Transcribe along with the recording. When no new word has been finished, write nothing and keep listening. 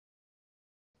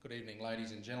Good evening,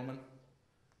 ladies and gentlemen.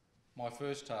 My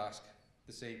first task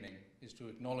this evening is to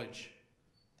acknowledge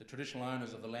the traditional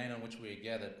owners of the land on which we are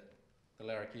gathered, the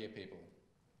Larrakia people,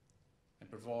 and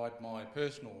provide my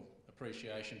personal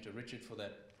appreciation to Richard for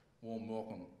that warm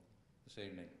welcome this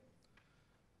evening.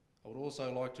 I would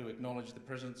also like to acknowledge the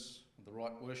presence of the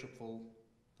Right Worshipful,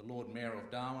 the Lord Mayor of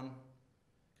Darwin,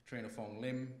 Katrina Fong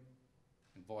Lim,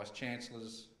 and Vice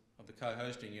Chancellors of the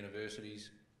co-hosting universities,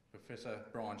 Professor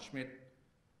Brian Schmidt,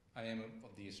 AM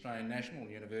of the Australian National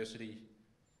University,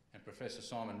 and Professor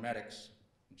Simon Maddox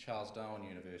from Charles Darwin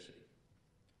University.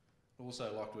 I'd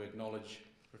also like to acknowledge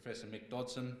Professor Mick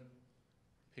Dodson,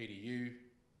 Peter Yu,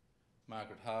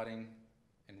 Margaret Harding,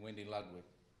 and Wendy Ludwig,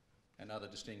 and other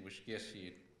distinguished guests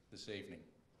here this evening.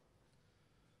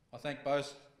 I thank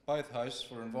both hosts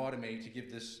for inviting me to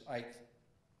give this 8th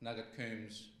Nugget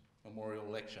Coombs Memorial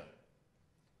Lecture.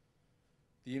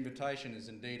 The invitation is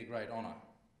indeed a great honour,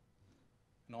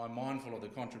 and I'm mindful of the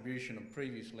contribution of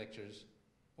previous lectures,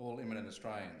 all eminent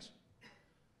Australians,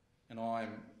 and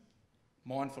I'm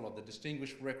mindful of the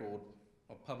distinguished record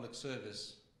of public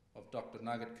service of Dr.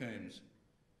 Nugget Coombs,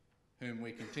 whom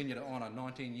we continue to honour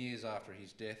 19 years after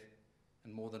his death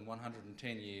and more than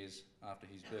 110 years after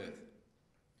his birth.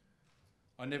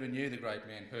 I never knew the great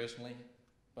man personally,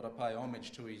 but I pay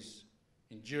homage to his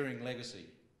enduring legacy,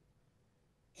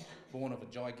 born of a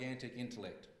gigantic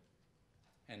intellect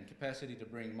and capacity to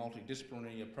bring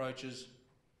multidisciplinary approaches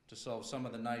to solve some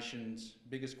of the nation's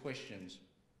biggest questions,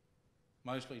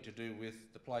 mostly to do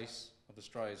with the place of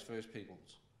Australia's First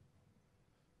Peoples.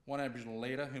 One Aboriginal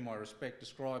leader whom I respect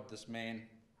described this man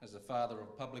as the father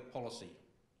of public policy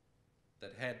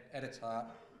that had at its heart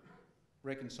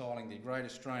reconciling the great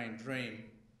Australian dream,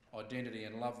 identity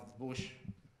and love of the bush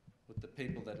with the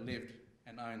people that lived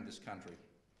and owned this country.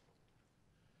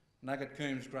 Nugget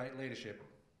Coombs' great leadership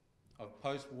of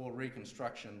post-war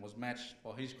reconstruction was matched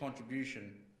by his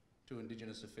contribution to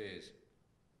Indigenous affairs,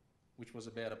 which was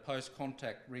about a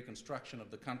post-contact reconstruction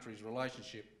of the country's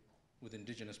relationship with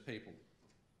Indigenous people,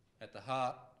 at the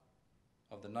heart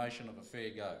of the notion of a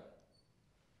fair go.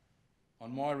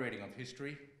 On my reading of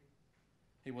history,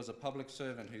 he was a public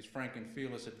servant whose frank and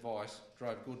fearless advice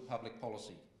drove good public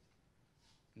policy.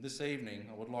 And this evening,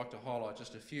 I would like to highlight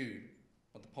just a few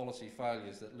of the policy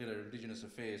failures that litter Indigenous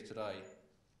affairs today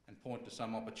and point to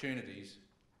some opportunities.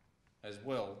 As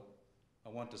well, I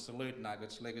want to salute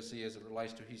Nugget's legacy as it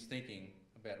relates to his thinking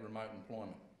about remote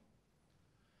employment.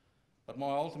 But my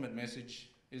ultimate message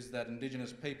is that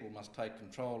Indigenous people must take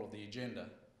control of the agenda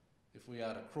if we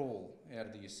are to crawl out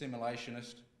of the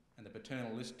assimilationist and the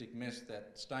paternalistic mess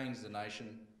that stains the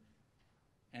nation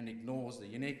and ignores the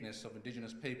uniqueness of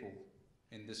Indigenous people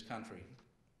in this country.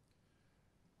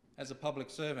 As a public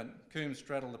servant, Coombs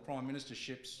straddled the Prime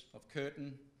Ministerships of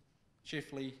Curtin,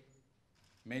 Chifley,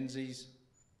 Menzies,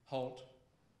 Holt,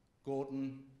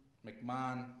 Gorton,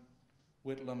 McMahon,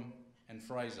 Whitlam and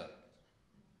Fraser.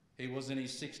 He was in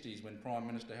his 60s when Prime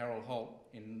Minister Harold Holt,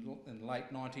 in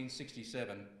late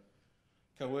 1967,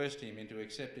 coerced him into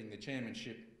accepting the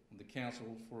chairmanship of the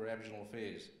Council for Aboriginal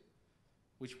Affairs,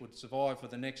 which would survive for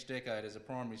the next decade as a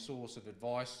primary source of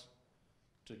advice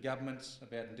to governments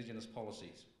about Indigenous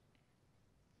policies.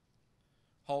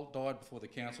 Holt died before the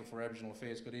Council for Aboriginal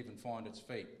Affairs could even find its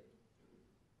feet.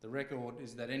 The record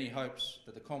is that any hopes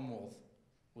that the Commonwealth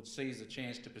would seize the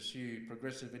chance to pursue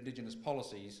progressive Indigenous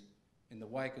policies in the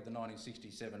wake of the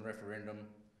 1967 referendum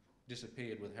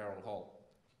disappeared with Harold Holt.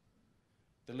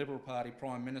 The Liberal Party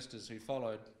Prime Ministers who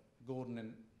followed,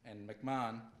 Gordon and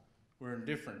McMahon, were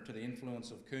indifferent to the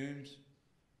influence of Coombs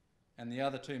and the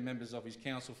other two members of his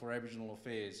Council for Aboriginal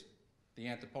Affairs, the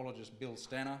anthropologist Bill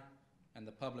Stanner and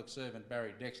the public servant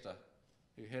Barry Dexter,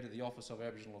 who headed the Office of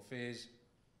Aboriginal Affairs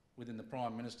within the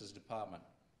Prime Minister's Department.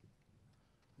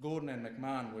 Gordon and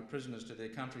McMahon were prisoners to their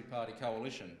Country Party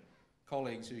coalition,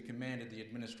 colleagues who commanded the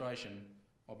administration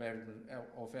of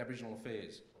Aboriginal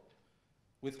Affairs.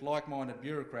 With like-minded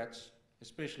bureaucrats,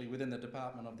 especially within the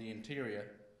Department of the Interior,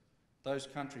 those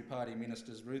Country Party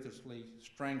ministers ruthlessly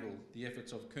strangled the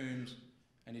efforts of Coombs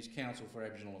and his Council for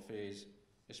Aboriginal Affairs,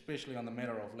 especially on the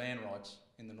matter of land rights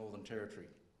in the Northern Territory.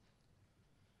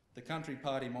 The Country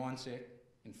Party mindset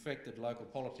infected local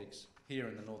politics here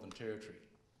in the Northern Territory.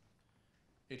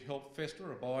 It helped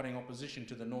fester abiding opposition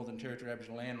to the Northern Territory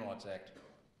Aboriginal Land Rights Act,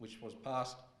 which was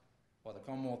passed by the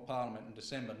Commonwealth Parliament in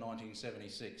December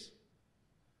 1976.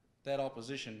 That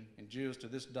opposition endures to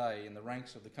this day in the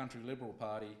ranks of the Country Liberal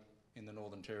Party in the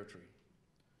Northern Territory.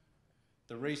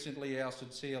 The recently ousted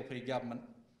CLP government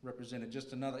represented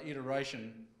just another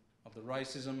iteration of the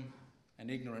racism and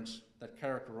ignorance that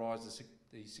characterised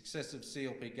the successive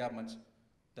CLP governments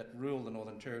that ruled the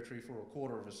Northern Territory for a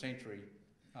quarter of a century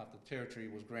after the Territory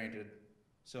was granted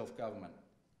self-government.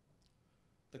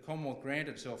 The Commonwealth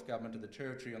granted self-government to the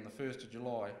Territory on the 1st of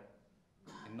July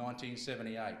in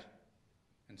 1978,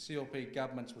 and CLP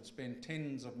governments would spend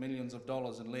tens of millions of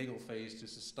dollars in legal fees to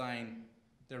sustain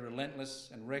their relentless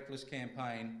and reckless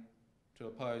campaign to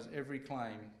oppose every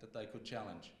claim that they could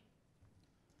challenge.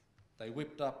 They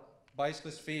whipped up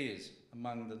baseless fears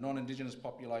among the non-Indigenous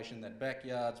population that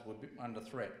backyards were under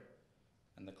threat,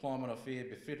 and the climate of fear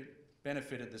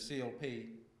benefited the CLP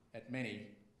at many,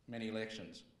 many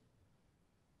elections.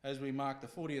 As we mark the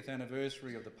 40th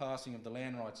anniversary of the passing of the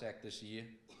Land Rights Act this year,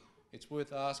 it's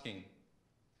worth asking,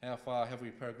 how far have we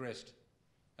progressed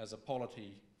as a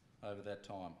polity over that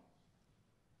time?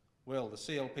 Well, the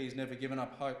CLP's never given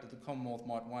up hope that the Commonwealth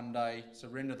might one day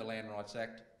surrender the Land Rights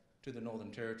Act to the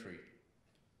Northern Territory.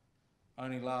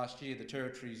 Only last year, the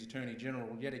Territory's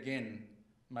Attorney-General yet again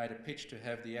made a pitch to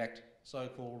have the Act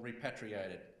so-called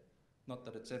repatriated, not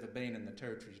that it's ever been in the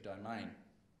Territory's domain.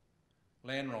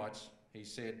 Land rights, he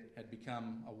said, had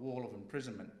become a wall of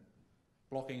imprisonment,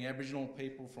 blocking Aboriginal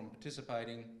people from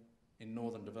participating in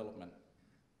northern development.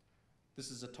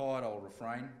 This is a tired old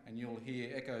refrain, and you'll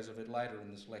hear echoes of it later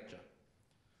in this lecture.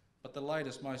 But the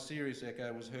latest, most serious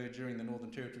echo was heard during the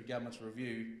Northern Territory Government's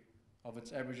review of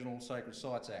its Aboriginal Sacred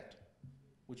Sites Act,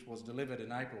 which was delivered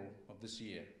in April of this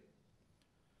year.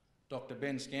 Dr.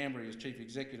 Ben Scambary is Chief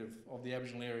Executive of the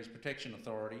Aboriginal Areas Protection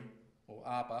Authority, or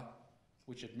ARPA,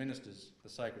 which administers the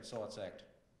Sacred Sites Act.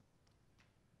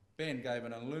 Ben gave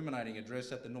an illuminating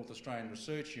address at the North Australian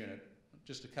Research Unit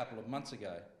just a couple of months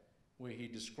ago, where he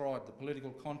described the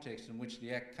political context in which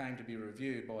the Act came to be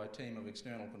reviewed by a team of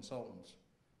external consultants.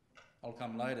 I'll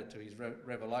come later to his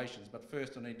revelations, but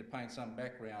first I need to paint some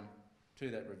background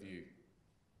to that review.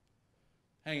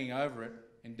 Hanging over it,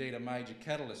 indeed a major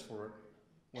catalyst for it,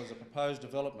 was a proposed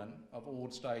development of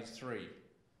Ord Stage 3,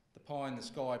 the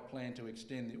pie-in-the-sky plan to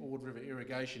extend the Ord River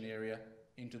irrigation area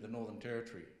into the Northern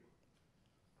Territory.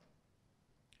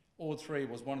 Ord 3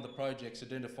 was one of the projects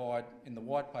identified in the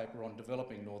White Paper on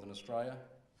Developing Northern Australia,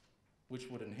 which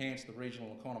would enhance the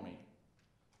regional economy.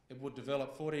 It would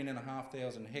develop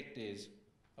 14,500 hectares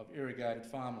of irrigated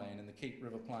farmland in the Keep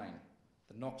River Plain,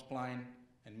 the Knox Plain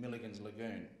and Milligan's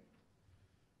Lagoon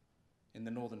in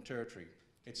the Northern Territory.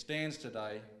 It stands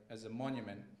today as a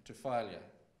monument to failure,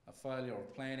 a failure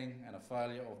of planning and a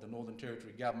failure of the Northern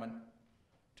Territory Government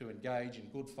to engage in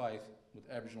good faith with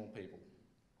Aboriginal people.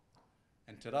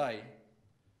 And today,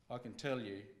 I can tell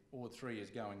you, Ord 3 is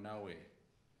going nowhere.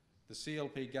 The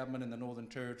CLP government in the Northern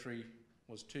Territory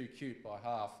was too cute by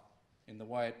half in the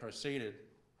way it proceeded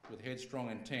with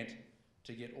headstrong intent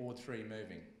to get Ord 3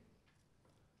 moving.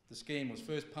 The scheme was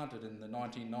first punted in the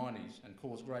 1990s and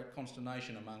caused great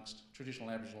consternation amongst traditional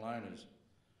Aboriginal owners.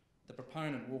 The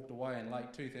proponent walked away in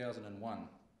late 2001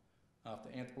 after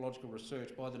anthropological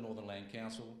research by the Northern Land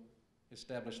Council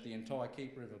established the entire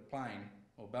Keep River Plain,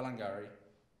 or Ballingarry,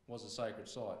 was a sacred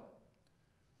site.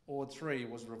 Ord 3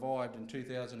 was revived in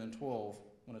 2012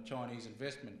 when a Chinese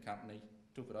investment company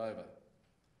took it over.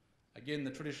 Again,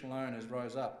 the traditional owners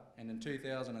rose up, and in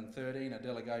 2013 a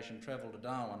delegation travelled to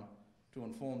Darwin to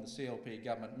inform the CLP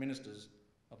government ministers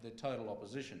of their total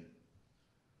opposition.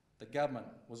 The government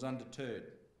was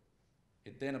undeterred.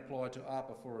 It then applied to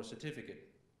ARPA for a certificate,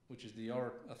 which is the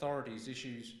authority's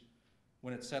issues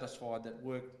when it's satisfied that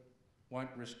work won't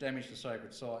risk damage to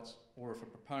sacred sites or if a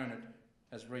proponent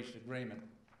has reached agreement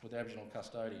with Aboriginal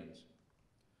custodians.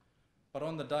 But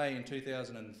on the day in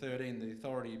 2013 the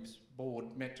authority's board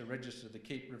met to register the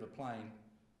Keep River Plain,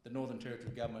 the Northern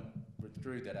Territory Government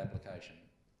withdrew that application.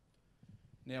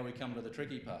 Now we come to the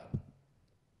tricky part.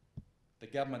 The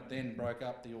government then broke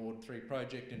up the Ord 3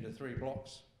 project into 3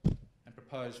 blocks and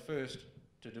proposed first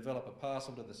to develop a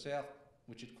parcel to the south,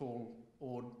 which it called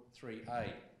Ord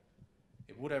 3A.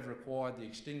 It would have required the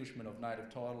extinguishment of native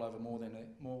title over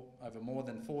more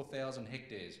than 4,000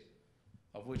 hectares,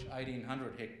 of which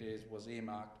 1,800 hectares was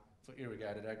earmarked for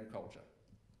irrigated agriculture.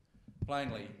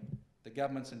 Plainly, the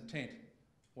government's intent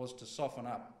was to soften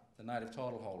up the native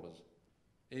title holders,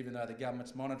 even though the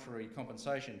government's monetary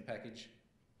compensation package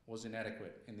was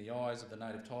inadequate in the eyes of the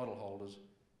native title holders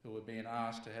who were being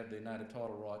asked to have their native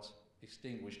title rights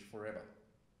extinguished forever.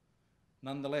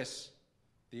 Nonetheless,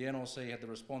 the NRC had the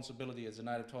responsibility as a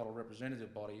native title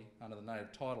representative body under the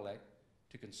Native Title Act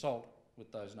to consult with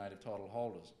those native title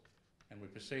holders, and we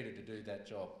proceeded to do that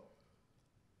job.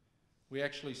 We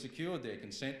actually secured their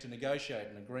consent to negotiate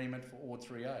an agreement for Ord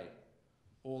 3A,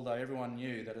 although everyone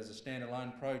knew that as a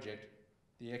standalone project,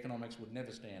 the economics would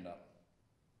never stand up.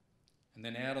 And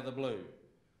then out of the blue,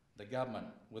 the government,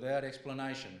 without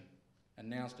explanation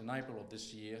announced in April of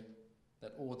this year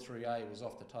that Ord 3A was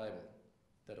off the table,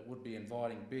 that it would be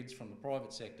inviting bids from the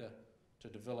private sector to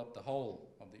develop the whole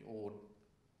of the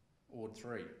Ord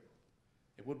 3.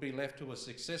 It would be left to a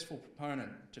successful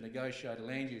proponent to negotiate a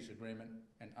land use agreement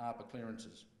and ARPA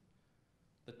clearances.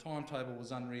 The timetable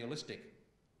was unrealistic.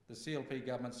 The CLP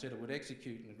government said it would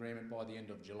execute an agreement by the end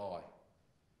of July.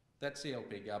 That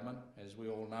CLP government, as we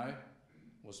all know,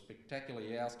 was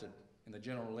spectacularly ousted in the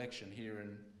general election here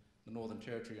in the Northern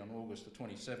Territory on August the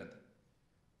 27th.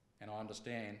 And I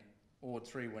understand Ord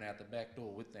 3 went out the back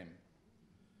door with them.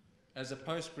 As a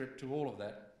postscript to all of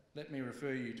that, let me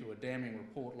refer you to a damning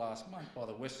report last month by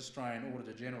the West Australian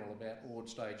Auditor-General about Ord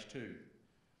Stage 2.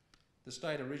 The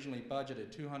state originally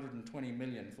budgeted $220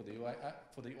 million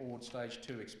for the Ord Stage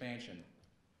 2 expansion.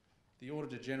 The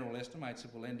Auditor-General estimates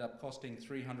it will end up costing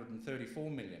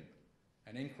 $334 million,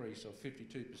 an increase of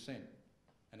 52%,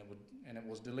 and it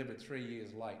was delivered 3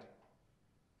 years late.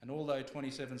 And although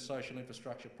 27 social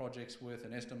infrastructure projects worth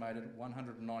an estimated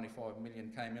 $195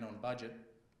 million came in on budget,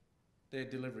 their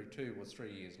delivery too was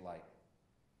 3 years late.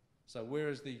 So where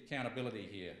is the accountability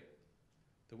here?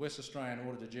 The West Australian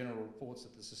Auditor-General reports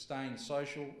that the sustained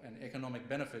social and economic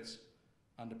benefits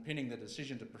underpinning the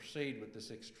decision to proceed with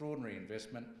this extraordinary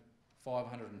investment,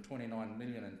 $529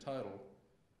 million in total,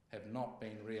 have not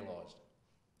been realised.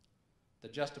 The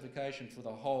justification for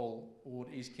the whole Ord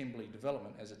East Kimberley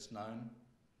development, as it's known,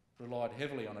 relied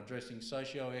heavily on addressing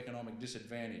socio-economic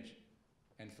disadvantage,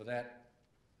 and for that,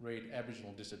 read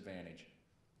Aboriginal disadvantage.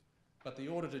 But the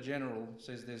Auditor-General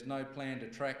says there's no plan to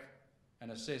track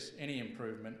and assess any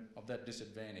improvement of that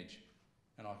disadvantage,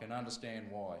 and I can understand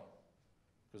why,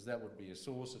 because that would be a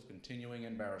source of continuing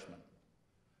embarrassment.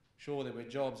 Sure, there were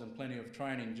jobs and plenty of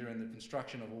training during the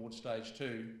construction of Ord Stage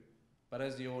 2, but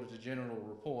as the Auditor-General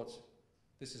reports,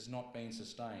 this has not been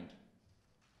sustained.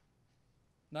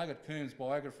 Nugget Coombs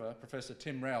biographer, Professor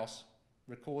Tim Rouse,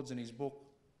 records in his book,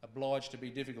 Obliged to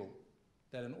be Difficult,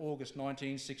 that in August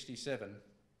 1967,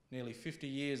 nearly 50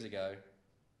 years ago,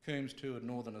 Coombs toured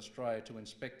Northern Australia to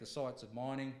inspect the sites of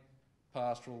mining,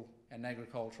 pastoral and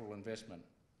agricultural investment.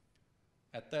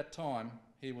 At that time,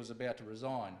 he was about to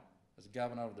resign as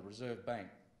Governor of the Reserve Bank,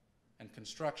 and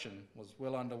construction was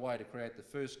well underway to create the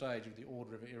first stage of the Ord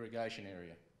River irrigation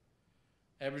area.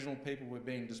 Aboriginal people were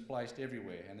being displaced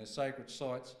everywhere, and their sacred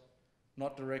sites,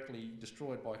 not directly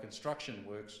destroyed by construction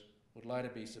works, would later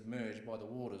be submerged by the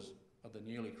waters of the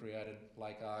newly created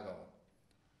Lake Argyle.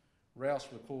 Rouse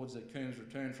records that Coombs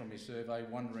returned from his survey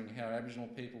wondering how Aboriginal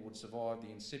people would survive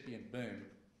the incipient boom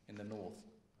in the north.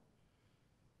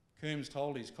 Coombs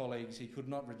told his colleagues he could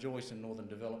not rejoice in northern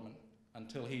development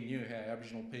until he knew how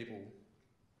Aboriginal people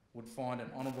would find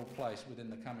an honourable place within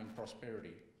the coming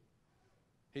prosperity.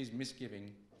 His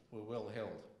misgivings were well held.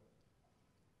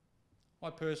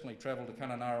 I personally travel to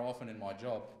Kununurra often in my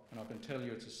job, and I can tell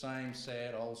you it's the same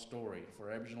sad old story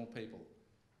for Aboriginal people: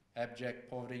 abject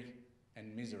poverty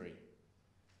and misery.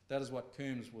 That is what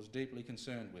Coombs was deeply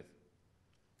concerned with.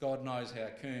 God knows how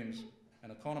Coombs,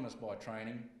 an economist by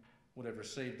training, would have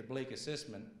received the bleak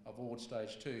assessment of Ord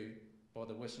Stage 2 by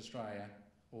the West Australia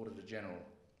Auditor-General.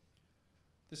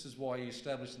 This is why he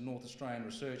established the North Australian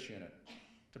Research Unit,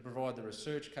 to provide the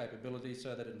research capability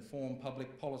so that informed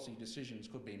public policy decisions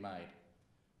could be made,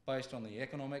 based on the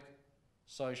economic,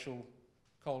 social,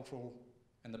 cultural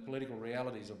and the political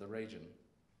realities of the region.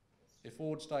 If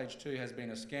Ord Stage 2 has been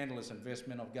a scandalous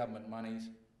investment of government monies,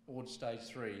 Ord Stage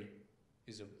 3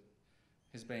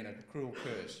 has been a cruel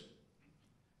curse.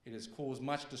 It has caused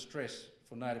much distress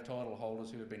for native title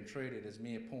holders who have been treated as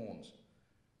mere pawns,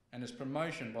 and its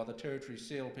promotion by the Territory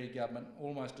CLP government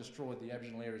almost destroyed the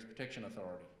Aboriginal Areas Protection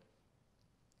Authority.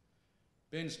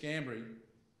 Ben Scambary,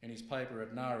 in his paper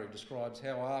at Nari, describes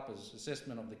how ARPA's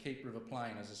assessment of the Keep River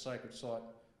Plain as a sacred site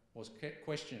was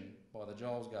questioned by the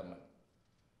Giles government.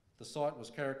 The site was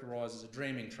characterised as a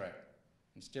dreaming track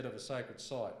instead of a sacred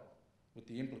site, with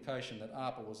the implication that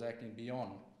ARPA was acting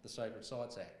beyond the Sacred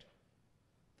Sites Act.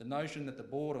 The notion that the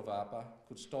board of ARPA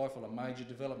could stifle a major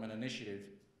development initiative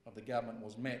of the government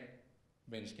was met,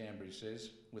 Ben Scambary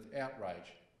says, with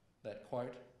outrage that,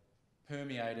 quote,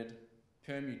 permeated,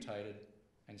 permutated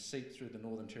and seeped through the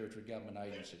Northern Territory government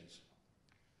agencies.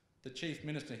 The Chief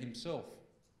Minister himself,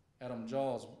 Adam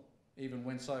Giles, even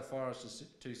went so far as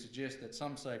to suggest that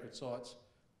some sacred sites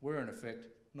were in effect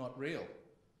not real,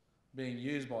 being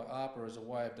used by ARPA as a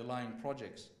way of delaying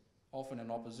projects, often in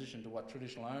opposition to what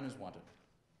traditional owners wanted.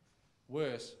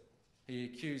 Worse, he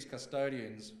accused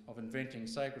custodians of inventing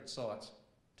sacred sites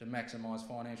to maximise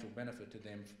financial benefit to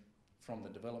them from the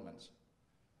developments.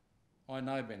 I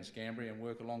know Ben Scambary and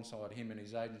work alongside him and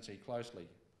his agency closely.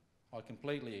 I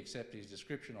completely accept his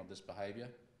description of this behaviour,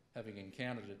 having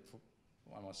encountered it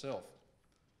by myself.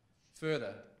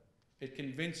 Further, it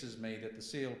convinces me that the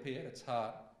CLP at its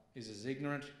heart is as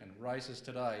ignorant and racist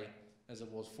today as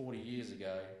it was 40 years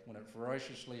ago when it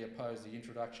ferociously opposed the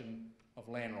introduction of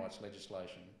land rights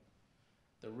legislation.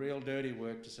 The real dirty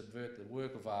work to subvert the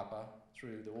work of ARPA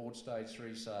through the Ord Stage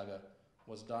 3 saga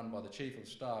was done by the Chief of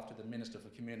Staff to the Minister for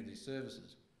Community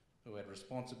Services, who had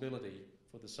responsibility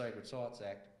for the Sacred Sites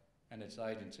Act and its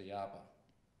agency ARPA.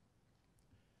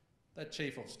 That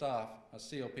Chief of Staff, a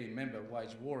CLP member,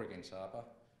 waged war against ARPA.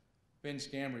 Ben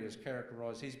Scambry has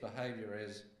characterised his behaviour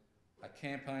as a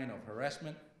campaign of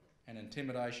harassment and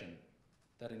intimidation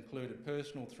that included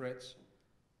personal threats,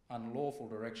 unlawful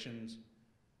directions,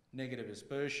 negative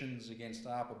aspersions against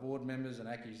ARPA board members and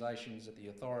accusations that the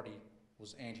authority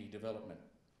was anti-development.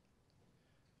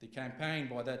 The campaign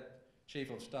by that Chief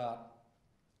of Staff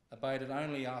abated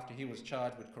only after he was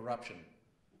charged with corruption,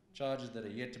 charges that are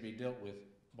yet to be dealt with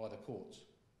by the courts.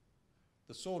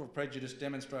 The sort of prejudice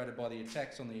demonstrated by the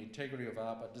attacks on the integrity of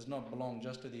ARPA does not belong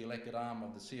just to the elected arm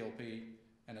of the CLP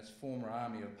and its former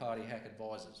army of party hack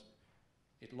advisors.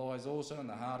 It lies also in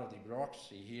the heart of the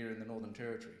bureaucracy here in the Northern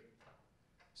Territory.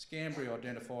 Scambry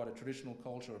identified a traditional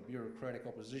culture of bureaucratic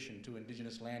opposition to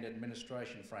Indigenous land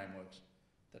administration frameworks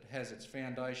that has its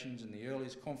foundations in the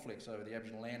earliest conflicts over the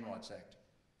Aboriginal Land Rights Act,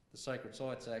 the Sacred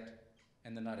Sites Act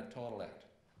and the Native Title Act.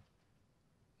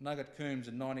 Nugget Coombs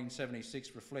in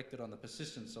 1976 reflected on the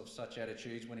persistence of such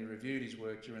attitudes when he reviewed his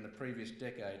work during the previous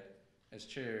decade as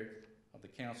chair of the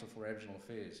Council for Aboriginal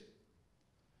Affairs.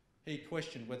 He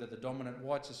questioned whether the dominant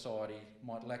white society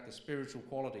might lack the spiritual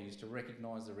qualities to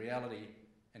recognise the reality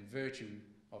and virtue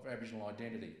of Aboriginal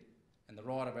identity and the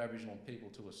right of Aboriginal people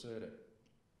to assert it.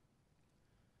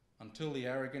 Until the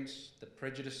arrogance, the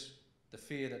prejudice, the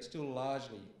fear that still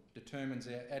largely determines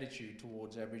our attitude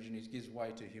towards Aborigines gives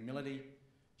way to humility,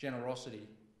 generosity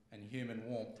and human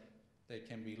warmth, there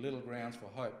can be little grounds for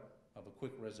hope of a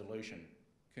quick resolution,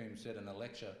 Coombs said in a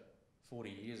lecture 40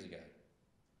 years ago.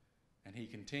 And he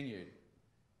continued,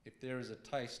 if there is a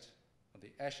taste of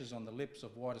the ashes on the lips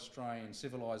of white Australian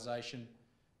civilisation,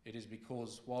 it is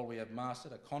because while we have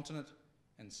mastered a continent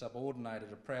and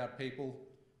subordinated a proud people,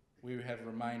 we have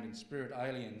remained in spirit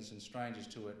aliens and strangers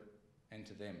to it and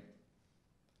to them.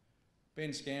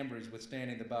 Ben Scambry's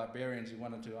withstanding the barbarians who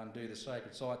wanted to undo the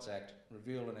Sacred Sites Act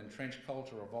revealed an entrenched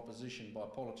culture of opposition by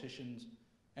politicians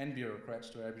and bureaucrats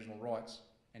to Aboriginal rights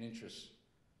and interests.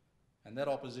 And that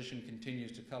opposition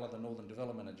continues to colour the Northern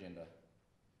Development Agenda.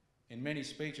 In many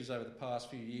speeches over the past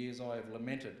few years, I have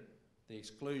lamented the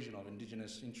exclusion of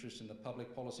Indigenous interests in the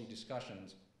public policy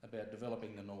discussions about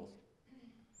developing the North.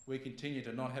 We continue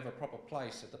to not have a proper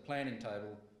place at the planning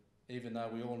table, even though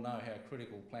we all know how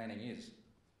critical planning is.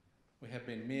 We have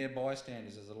been mere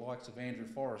bystanders as the likes of Andrew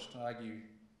Forrest argue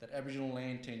that Aboriginal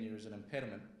land tenure is an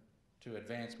impediment to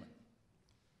advancement.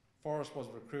 Forrest was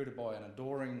recruited by an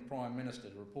adoring Prime Minister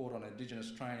to report on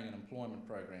Indigenous training and employment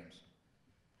programs.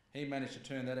 He managed to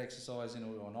turn that exercise into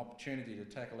an opportunity to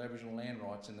tackle Aboriginal land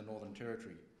rights in the Northern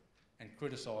Territory and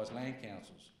criticise land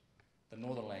councils, the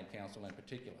Northern Land Council in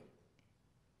particular.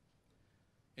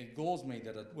 It galls me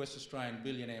that a West Australian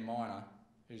billionaire miner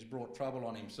who's brought trouble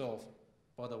on himself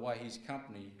by the way his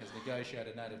company has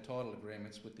negotiated native title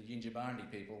agreements with the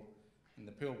Yinjibarndi people in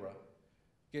the Pilbara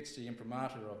gets the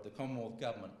imprimatur of the Commonwealth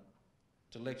Government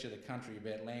to lecture the country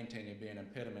about land tenure being an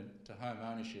impediment to home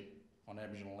ownership on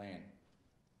Aboriginal land.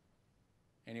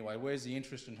 Anyway, where's the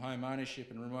interest in home ownership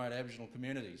in remote Aboriginal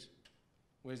communities?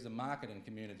 Where's the market in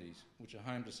communities which are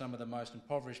home to some of the most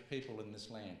impoverished people in this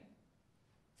land?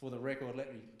 For the record,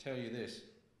 let me tell you this.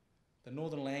 The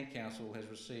Northern Land Council has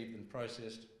received and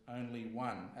processed only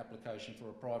one application for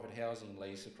a private housing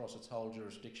lease across its whole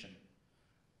jurisdiction.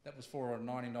 That was for a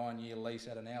 99-year lease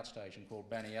at an outstation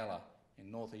called Banyalla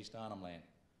in northeast Arnhem Land.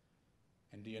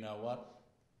 And do you know what?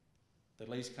 The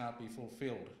lease can't be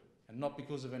fulfilled, and not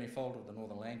because of any fault of the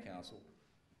Northern Land Council.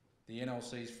 The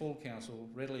NLC's full council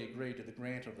readily agreed to the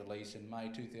grant of the lease in May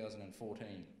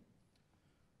 2014.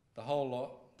 The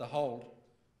hold-up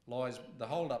lies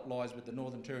with the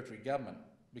Northern Territory Government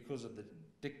because of the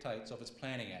dictates of its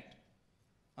Planning Act.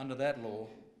 Under that law,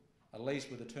 a lease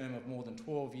with a term of more than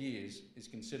 12 years is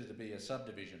considered to be a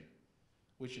subdivision,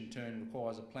 which in turn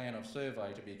requires a plan of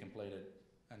survey to be completed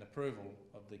and approval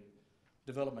of the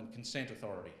Development Consent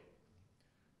Authority.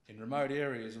 In remote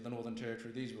areas of the Northern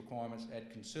Territory, these requirements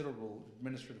add considerable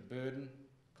administrative burden,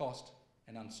 cost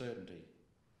and uncertainty.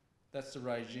 That's the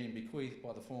regime bequeathed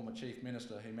by the former Chief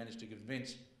Minister who managed to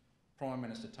convince Prime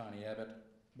Minister Tony Abbott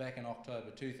back in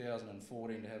October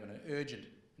 2014 to have an urgent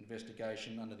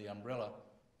investigation under the umbrella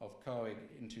of COAG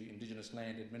into Indigenous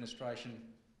land administration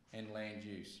and land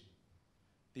use.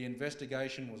 The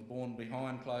investigation was born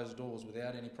behind closed doors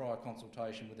without any prior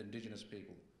consultation with Indigenous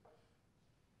people,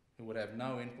 who would have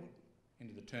no input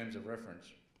into the terms of reference.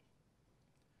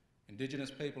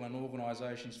 Indigenous people and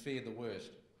organisations feared the worst,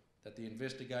 that the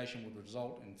investigation would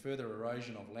result in further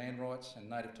erosion of land rights and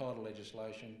native title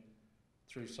legislation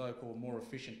through so-called more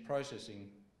efficient processing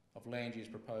of land use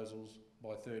proposals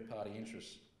by third-party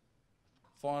interests.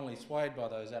 Finally, swayed by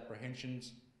those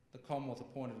apprehensions, the Commonwealth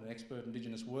appointed an expert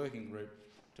Indigenous working group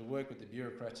to work with the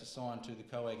bureaucrats assigned to the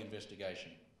COAG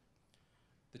investigation.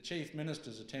 The Chief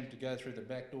Minister's attempt to go through the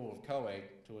back door of COAG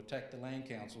to attack the land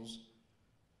councils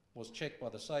was checked by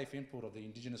the safe input of the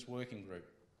Indigenous working group.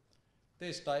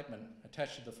 Their statement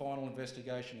attached to the final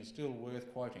investigation is still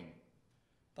worth quoting.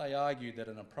 They argued that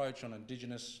an approach on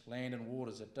Indigenous land and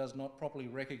waters that does not properly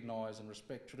recognise and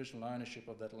respect traditional ownership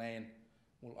of that land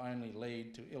will only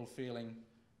lead to ill-feeling,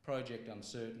 project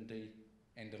uncertainty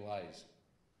and delays.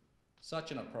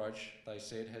 Such an approach, they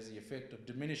said, has the effect of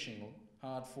diminishing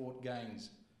hard-fought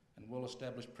gains and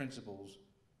well-established principles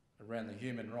around the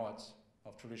human rights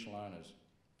of traditional owners.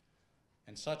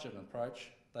 And such an approach,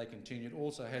 they continued,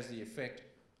 also has the effect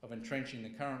of entrenching the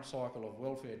current cycle of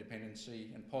welfare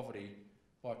dependency and poverty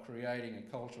by creating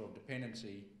a culture of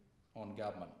dependency on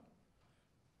government.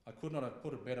 I could not have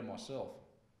put it better myself,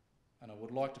 and I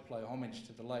would like to pay homage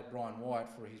to the late Brian Wyatt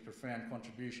for his profound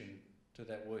contribution to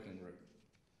that working group.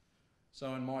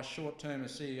 So in my short term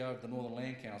as CEO of the Northern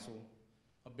Land Council,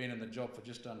 I've been in the job for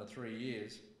just under 3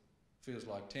 years, feels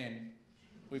like 10,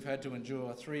 we've had to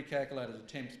endure 3 calculated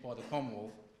attempts by the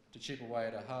Commonwealth to chip away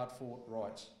at our hard-fought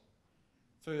rights.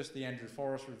 First, the Andrew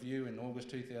Forrest Review in August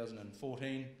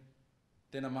 2014,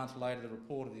 then a month later the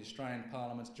report of the Australian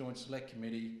Parliament's Joint Select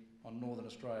Committee on Northern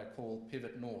Australia called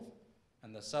Pivot North,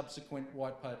 and the subsequent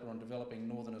white paper on developing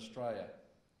Northern Australia,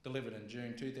 delivered in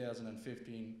June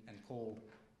 2015 and called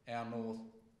Our North,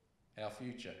 Our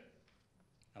Future.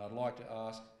 And I'd like to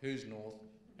ask, who's North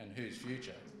and whose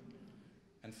future?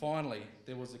 And finally,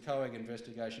 there was the COAG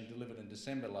investigation delivered in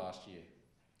December last year.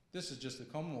 This is just the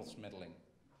Commonwealth's meddling.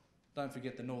 Don't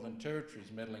forget the Northern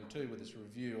Territory's meddling too with its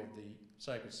review of the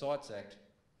Sacred Sites Act,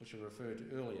 which I referred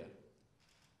to earlier.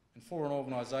 And for an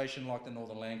organisation like the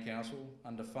Northern Land Council,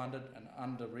 underfunded and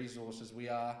under-resourced as we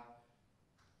are,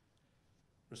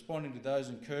 responding to those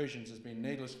incursions has been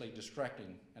needlessly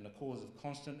distracting and a cause of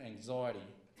constant anxiety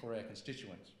for our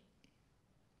constituents.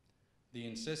 The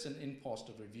incessant impost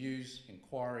of reviews,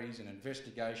 inquiries and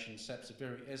investigations saps the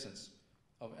very essence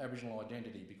of Aboriginal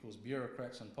identity because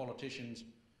bureaucrats and politicians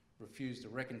refuse to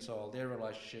reconcile their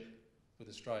relationship with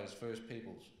Australia's First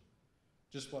Peoples.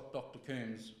 Just what Dr.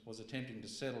 Coombs was attempting to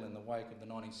settle in the wake of the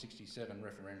 1967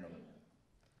 referendum.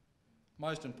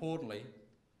 Most importantly,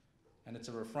 and it's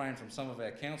a refrain from some of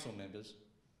our council members,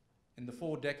 in the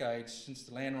 4 decades since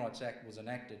the Land Rights Act was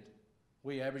enacted,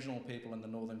 we Aboriginal people in the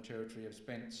Northern Territory have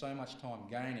spent so much time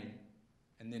gaining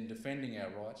and then defending our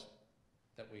rights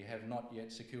that we have not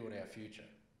yet secured our future.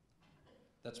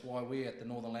 That's why we at the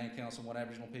Northern Land Council want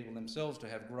Aboriginal people themselves to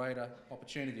have greater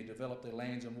opportunity to develop their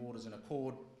lands and waters in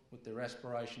accord with their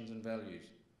aspirations and values.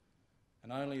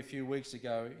 And only a few weeks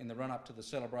ago, in the run-up to the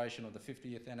celebration of the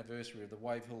 50th anniversary of the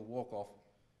Wave Hill Walk-Off,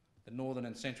 the Northern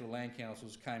and Central Land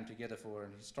Councils came together for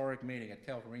an historic meeting at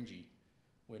Kalkarinji,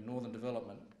 where Northern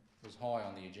development was high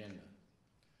on the agenda.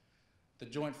 The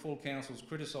Joint Full Councils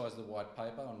criticised the White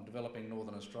Paper on developing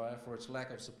Northern Australia for its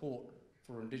lack of support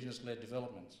for Indigenous-led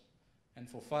developments and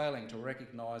for failing to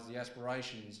recognise the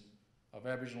aspirations of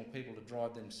Aboriginal people to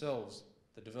drive themselves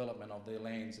the development of their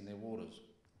lands and their waters.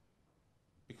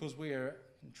 Because we are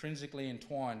intrinsically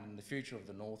entwined in the future of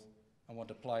the North and want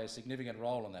to play a significant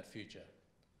role in that future.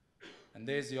 And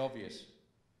there's the obvious.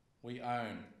 We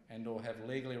own and or have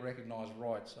legally recognised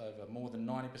rights over more than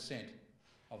 90%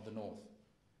 of the North.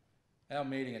 Our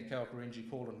meeting at Kalkarinji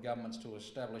called on governments to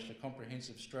establish a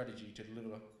comprehensive strategy to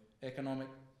deliver economic,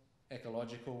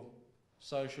 ecological,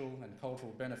 social and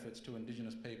cultural benefits to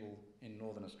Indigenous people in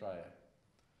Northern Australia.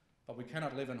 But we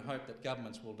cannot live in hope that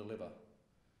governments will deliver.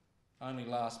 Only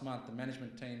last month, the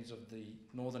management teams of the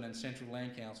Northern and Central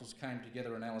Land Councils came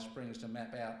together in Alice Springs to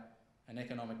map out an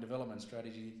economic development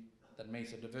strategy that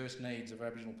meets the diverse needs of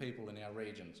Aboriginal people in our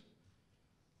regions.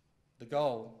 The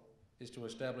goal is to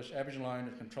establish Aboriginal-owned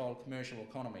and controlled commercial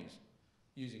economies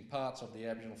using parts of the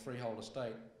Aboriginal freehold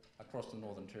estate across the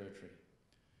Northern Territory.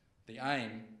 The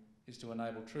aim is to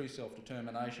enable true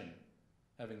self-determination,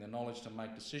 having the knowledge to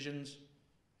make decisions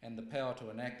and the power to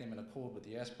enact them in accord with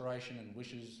the aspiration and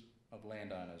wishes of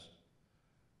landowners.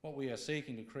 What we are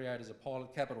seeking to create is a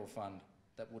pilot capital fund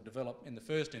that would develop, in the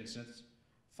first instance,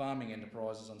 farming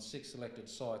enterprises on 6 selected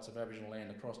sites of Aboriginal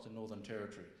land across the Northern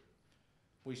Territory.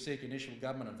 We seek initial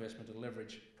government investment to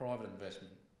leverage private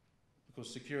investment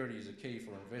because security is a key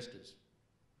for investors.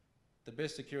 The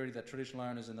best security that traditional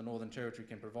owners in the Northern Territory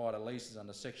can provide are leases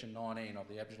under Section 19 of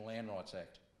the Aboriginal Land Rights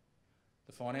Act.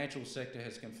 The financial sector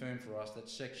has confirmed for us that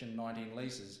Section 19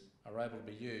 leases are able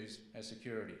to be used as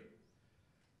security.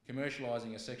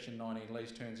 Commercialising a Section 19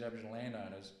 lease turns Aboriginal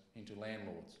landowners into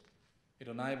landlords. It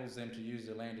enables them to use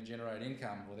their land to generate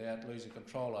income without losing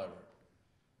control over it.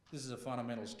 This is a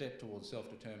fundamental step towards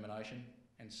self-determination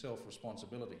and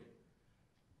self-responsibility.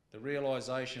 The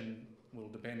realisation will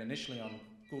depend initially on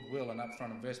goodwill and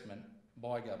upfront investment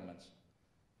by governments.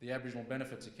 The Aboriginal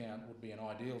Benefits Account would be an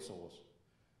ideal source.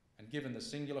 And given the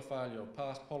singular failure of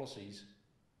past policies,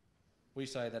 we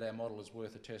say that our model is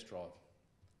worth a test drive.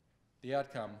 The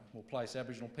outcome will place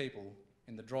Aboriginal people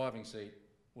in the driving seat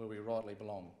where we rightly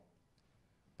belong.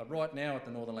 But right now at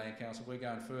the Northern Land Council, we're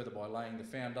going further by laying the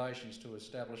foundations to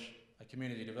establish a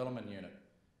community development unit,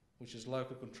 which is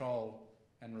local control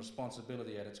and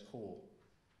responsibility at its core.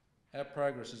 Our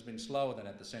progress has been slower than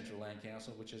at the Central Land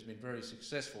Council, which has been very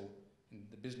successful in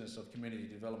the business of community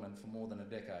development for more than a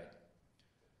decade.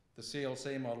 The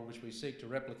CLC model, which we seek to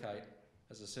replicate,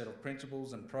 has a set of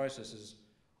principles and processes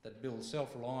that build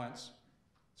self-reliance,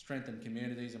 strengthen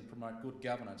communities and promote good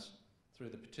governance through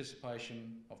the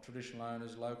participation of traditional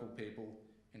owners, local people,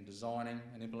 in designing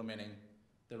and implementing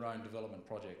their own development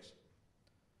projects.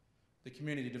 The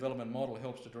community development model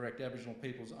helps to direct Aboriginal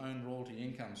people's own royalty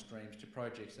income streams to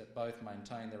projects that both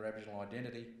maintain their Aboriginal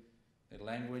identity, their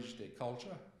language, their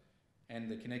culture, and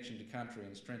their connection to country,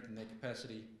 and strengthen their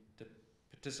capacity to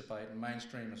participate in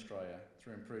mainstream Australia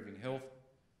through improving health,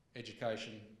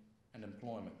 education and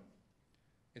employment.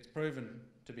 It's proven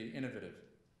to be innovative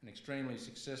and extremely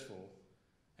successful,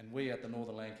 and we at the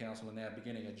Northern Land Council are now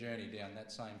beginning a journey down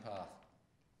that same path.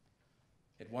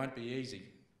 It won't be easy.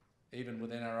 Even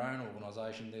within our own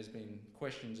organisation, there's been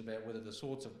questions about whether the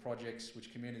sorts of projects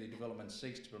which community development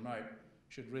seeks to promote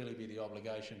should really be the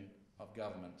obligation of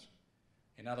governments.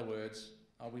 In other words,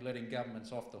 are we letting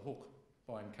governments off the hook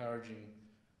by encouraging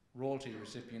royalty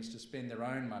recipients to spend their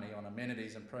own money on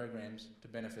amenities and programs to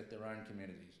benefit their own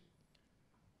communities?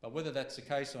 But whether that's the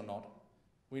case or not,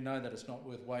 we know that it's not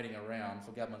worth waiting around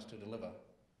for governments to deliver,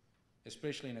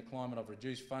 especially in a climate of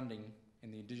reduced funding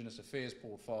in the Indigenous affairs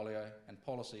portfolio and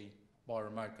policy by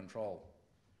remote control.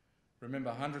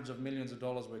 Remember, hundreds of millions of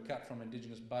dollars were cut from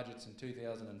Indigenous budgets in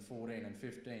 2014 and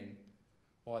 15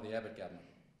 by the Abbott government.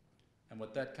 And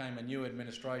with that came a new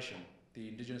administration, the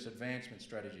Indigenous Advancement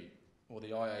Strategy, or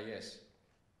the IAS,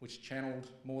 which channelled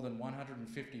more than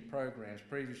 150 programs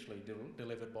previously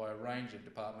delivered by a range of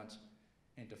departments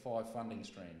into 5 funding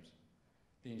streams.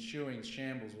 The ensuing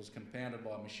shambles was compounded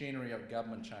by machinery of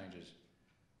government changes,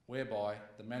 whereby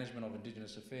the management of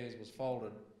Indigenous affairs was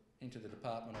folded into the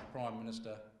Department of Prime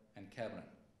Minister and Cabinet.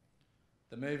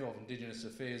 The move of Indigenous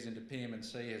affairs into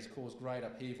PM&C has caused great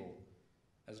upheaval,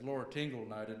 as Laura Tingle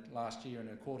noted last year in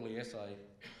her quarterly essay,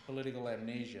 Political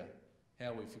Amnesia,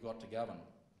 How We Forgot to Govern.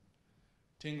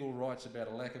 Tingle writes about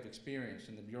a lack of experience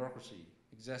in the bureaucracy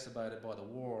exacerbated by the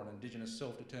War on Indigenous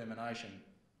Self-Determination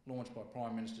launched by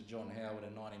Prime Minister John Howard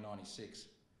in 1996.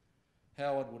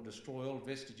 Howard would destroy all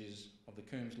vestiges of the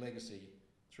Coombs legacy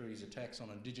through his attacks on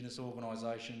Indigenous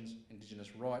organisations,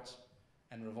 Indigenous rights,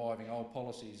 and reviving old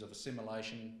policies of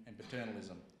assimilation and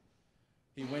paternalism.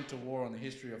 He went to war on the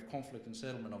history of conflict and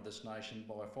settlement of this nation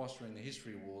by fostering the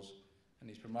history wars and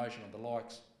his promotion of the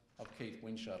likes of Keith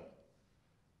Windschuttle.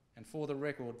 And for the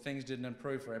record, things didn't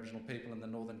improve for Aboriginal people in the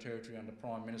Northern Territory under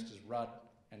Prime Ministers Rudd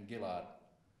and Gillard.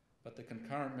 But the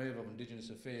concurrent move of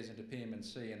Indigenous affairs into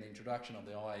PM&C and the introduction of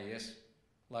the IAS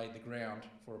laid the ground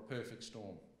for a perfect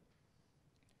storm.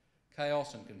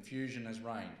 Chaos and confusion has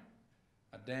reigned.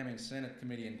 A damning Senate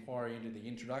committee inquiry into the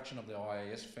introduction of the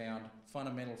IAS found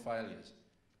fundamental failures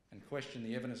and questioned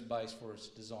the evidence base for its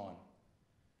design.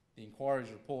 The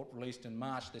inquiry's report, released in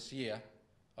March this year,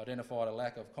 identified a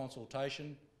lack of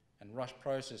consultation and rushed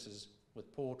processes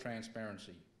with poor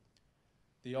transparency.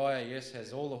 The IAS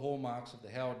has all the hallmarks of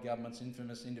the Howard government's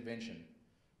infamous intervention: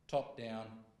 top-down,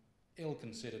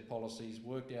 ill-considered policies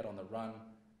worked out on the run,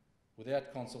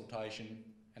 without consultation,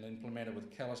 and implemented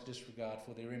with callous disregard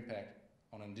for their impact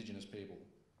on Indigenous people.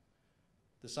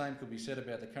 The same could be said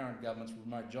about the current government's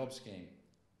remote job scheme,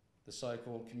 the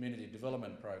so-called Community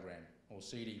Development Program, or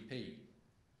CDP.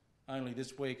 Only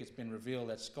this week it's been revealed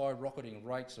that skyrocketing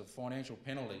rates of financial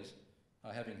penalties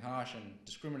are having harsh and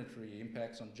discriminatory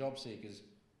impacts on job seekers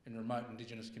in remote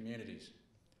Indigenous communities.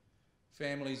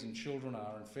 Families and children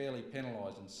are unfairly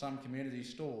penalised. In some community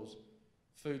stores,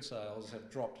 food sales have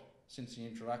dropped since the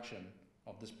introduction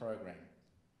of this program.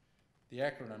 The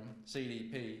acronym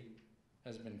CDP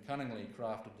has been cunningly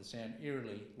crafted to sound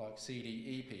eerily like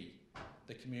CDEP,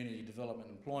 the Community Development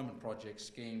Employment Project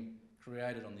scheme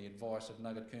created on the advice of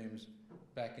Nugget Coombs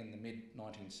back in the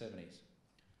mid-1970s.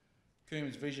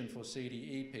 Coombs' vision for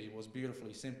CDEP was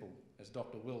beautifully simple, as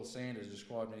Dr. Will Sanders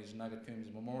described in his Nugget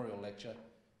Coombs Memorial Lecture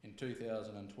in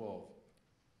 2012.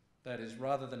 That is,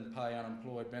 rather than pay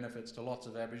unemployed benefits to lots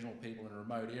of Aboriginal people in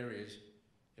remote areas,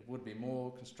 it would be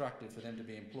more constructive for them to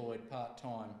be employed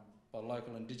part-time by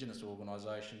local Indigenous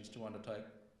organisations to undertake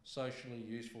socially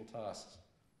useful tasks.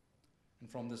 And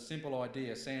from this simple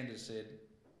idea, Sanders said,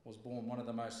 was born one of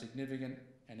the most significant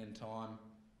and, in time,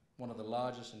 one of the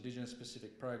largest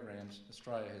Indigenous-specific programs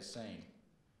Australia has seen.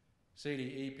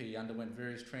 CDEP underwent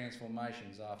various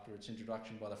transformations after its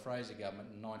introduction by the Fraser government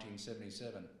in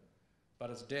 1977, but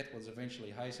its death was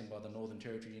eventually hastened by the Northern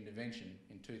Territory intervention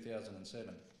in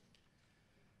 2007.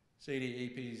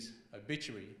 CDEP's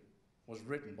obituary was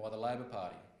written by the Labor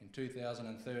Party in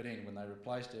 2013 when they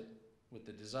replaced it with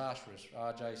the disastrous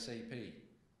RJCP,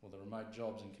 or the Remote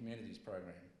Jobs and Communities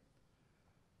program.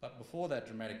 But before that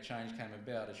dramatic change came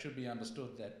about, it should be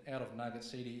understood that out of Nugget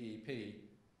CDEP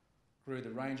grew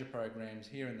the range of programs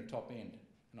here in the top end,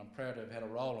 and I'm proud to have had a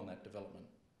role in that development.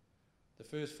 The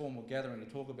first formal gathering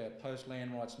to talk about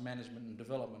post-land rights management and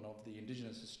development of the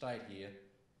Indigenous estate here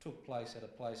took place at a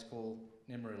place called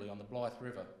Nimmerley on the Blythe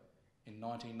River in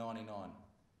 1999.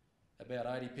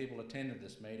 About 80 people attended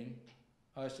this meeting,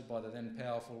 hosted by the then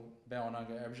powerful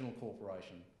Bowinunga Aboriginal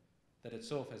Corporation, that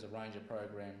itself has a ranger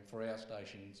program for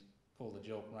outstations called the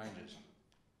Jelk Rangers.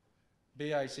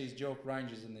 BAC's Jelk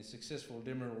Rangers and the successful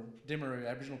Dimmeroo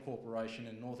Aboriginal Corporation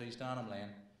in North East Arnhem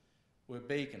Land were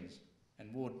beacons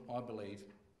and would, I believe,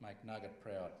 make Nugget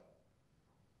proud.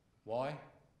 Why?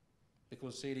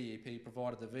 Because CDEP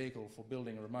provided the vehicle for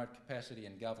building remote capacity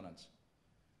and governance.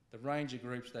 The ranger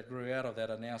groups that grew out of that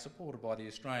are now supported by the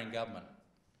Australian government.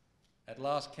 At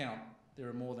last count, there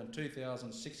are more than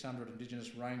 2,600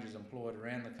 Indigenous rangers employed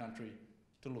around the country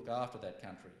to look after that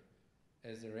country,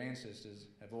 as their ancestors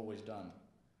have always done.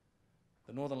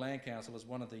 The Northern Land Council is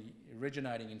one of the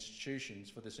originating institutions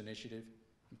for this initiative,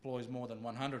 employs more than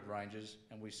 100 rangers,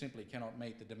 and we simply cannot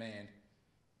meet the demand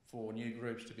for new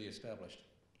groups to be established.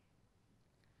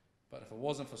 But if it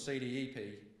wasn't for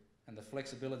CDEP and the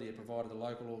flexibility it provided to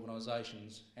local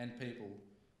organisations and people,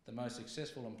 the most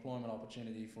successful employment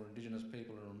opportunity for Indigenous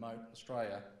people in remote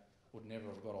Australia would never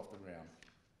have got off the ground.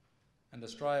 And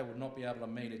Australia would not be able to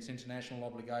meet its international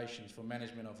obligations for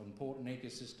management of important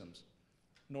ecosystems,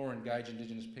 nor engage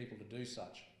Indigenous people to do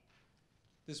such.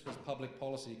 This was public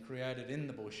policy created in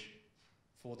the bush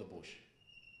for the bush.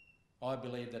 I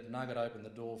believe that Nugget opened the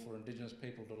door for Indigenous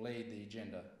people to lead the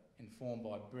agenda, informed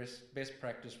by best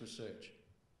practice research.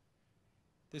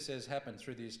 This has happened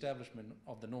through the establishment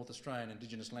of the North Australian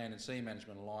Indigenous Land and Sea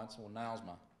Management Alliance, or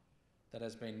NALSMA, that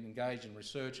has been engaged in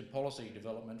research and policy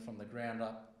development from the ground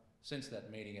up since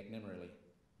that meeting at Nimmerley.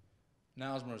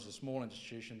 NALSMA is a small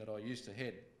institution that I used to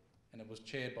head, and it was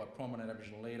chaired by prominent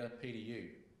Aboriginal leader Peter Yu.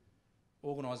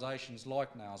 Organisations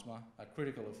like NALSMA are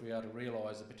critical if we are to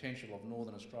realise the potential of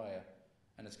Northern Australia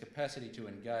and its capacity to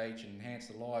engage and enhance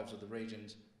the lives of the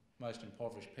region's most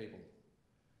impoverished people.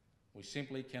 We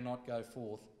simply cannot go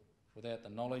forth without the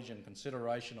knowledge and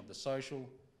consideration of the social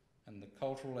and the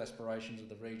cultural aspirations of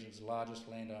the region's largest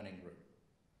landowning group.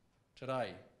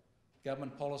 Today,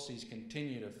 government policies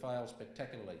continue to fail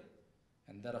spectacularly,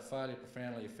 and that a failure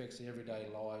profoundly affects the everyday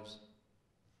lives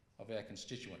of our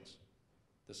constituents.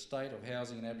 The state of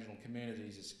housing in Aboriginal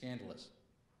communities is scandalous.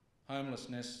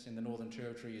 Homelessness in the Northern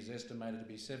Territory is estimated to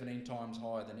be 17 times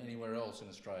higher than anywhere else in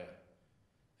Australia,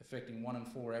 affecting 1 in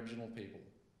 4 Aboriginal people.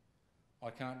 I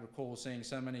can't recall seeing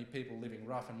so many people living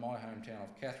rough in my hometown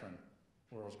of Katherine,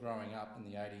 where I was growing up in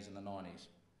the 80s and the 90s.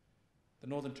 The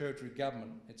Northern Territory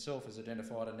Government itself has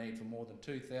identified a need for more than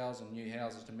 2,000 new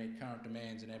houses to meet current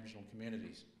demands in Aboriginal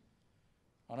communities.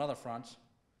 On other fronts,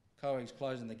 COAG's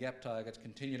closing the gap targets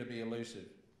continue to be elusive.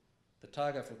 The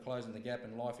target for closing the gap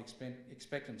in life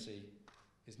expectancy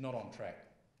is not on track.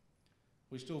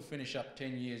 We still finish up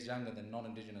 10 years younger than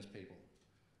non-Indigenous people.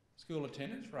 School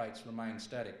attendance rates remain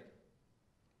static.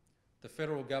 The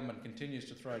federal government continues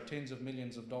to throw tens of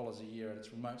millions of dollars a year at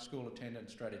its remote school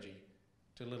attendance strategy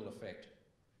to little effect.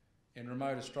 In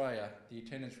remote Australia, the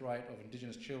attendance rate of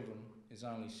Indigenous children is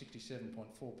only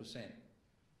 67.4%.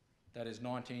 That is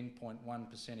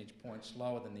 19.1 percentage points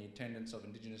lower than the attendance of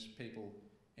Indigenous people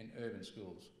in urban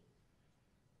schools.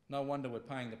 No wonder we're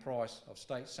paying the price of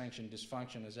state-sanctioned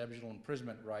dysfunction as Aboriginal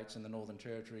imprisonment rates in the Northern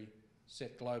Territory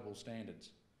set global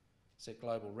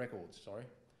records,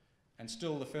 And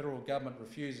still the federal government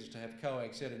refuses to have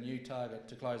COAG set a new target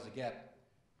to close the gap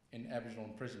in Aboriginal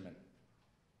imprisonment.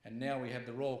 And now we have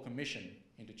the Royal Commission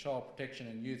into Child Protection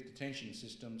and Youth Detention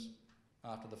Systems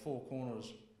after the Four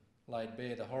Corners laid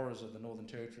bare the horrors of the Northern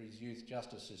Territory's youth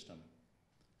justice system.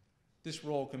 This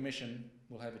Royal Commission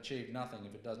will have achieved nothing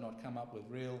if it does not come up with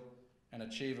real and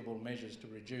achievable measures to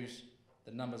reduce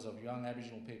the numbers of young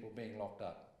Aboriginal people being locked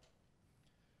up.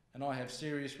 And I have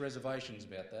serious reservations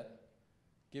about that,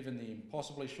 given the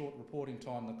impossibly short reporting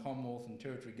time the Commonwealth and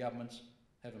Territory governments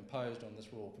have imposed on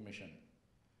this Royal Commission.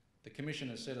 The Commission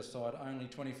has set aside only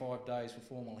 25 days for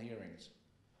formal hearings.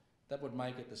 That would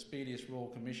make it the speediest Royal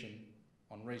Commission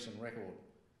on recent record,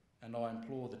 and I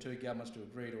implore the two governments to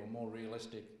agree to a more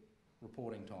realistic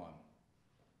reporting time.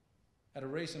 At a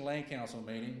recent Land Council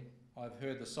meeting, I've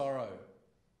heard the sorrow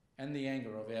and the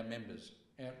anger of our members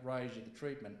outraged at the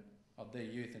treatment of their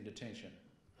youth in detention.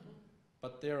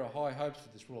 But there are high hopes for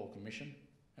this Royal Commission,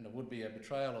 and it would be a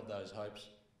betrayal of those hopes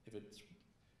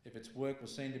if its work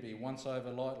was seen to be once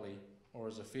over lightly or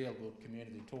as a feel-good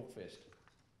community talkfest.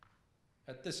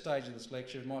 At this stage of this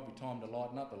lecture, it might be time to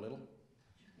lighten up a little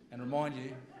and remind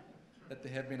you that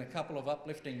there have been a couple of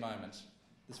uplifting moments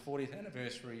this 40th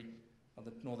anniversary of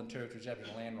the Northern Territory's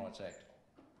Aboriginal Land Rights Act.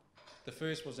 The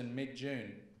first was in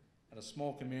mid-June at a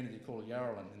small community called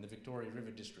Yarralin in the Victoria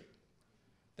River District.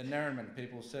 The Narrabeen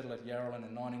people settled at Yarralin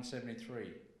in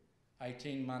 1973,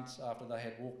 18 months after they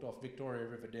had walked off Victoria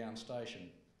River Down Station,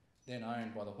 then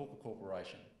owned by the Hooker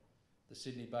Corporation, the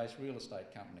Sydney-based real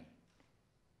estate company.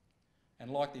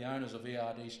 And like the owners of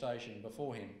ERD Station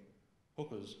before him,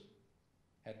 Hookers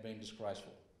had been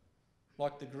disgraceful.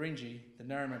 Like the Gurindji, the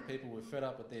Narrabeen people were fed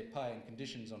up with their pay and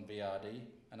conditions on VRD,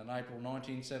 and in April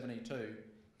 1972,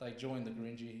 they joined the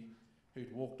Gurindji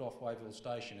who'd walked off Wayville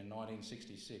Station in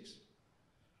 1966.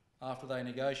 After they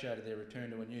negotiated their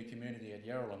return to a new community at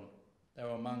Yarralin, they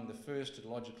were among the first to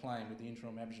lodge a claim with the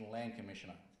Interim Aboriginal Land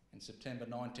Commissioner in September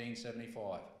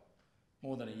 1975,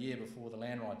 more than a year before the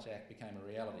Land Rights Act became a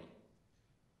reality.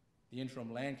 The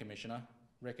Interim Land Commissioner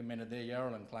recommended their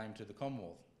Yarralin claim to the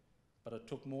Commonwealth, but it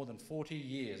took more than 40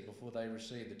 years before they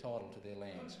received the title to their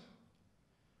lands.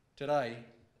 Today,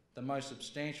 the most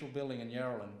substantial building in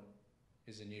Yarralin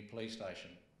is a new police station,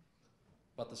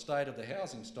 but the state of the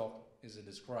housing stock is a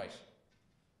disgrace.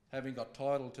 Having got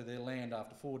title to their land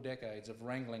after 4 decades of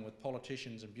wrangling with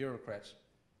politicians and bureaucrats,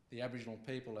 the Aboriginal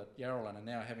people at Yarralin are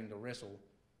now having to wrestle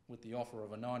with the offer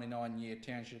of a 99-year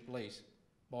township lease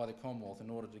by the Commonwealth in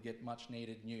order to get much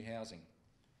needed new housing.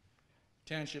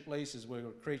 Township leases were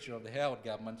a creature of the Howard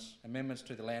government's amendments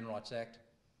to the Land Rights Act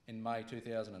in May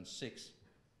 2006.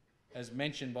 As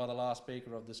mentioned by the last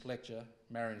speaker of this lecture,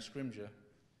 Marion Scrimger,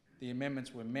 the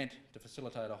amendments were meant to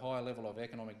facilitate a higher level of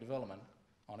economic development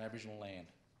on Aboriginal land.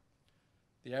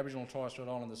 The Aboriginal and Torres Strait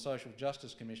Islander Social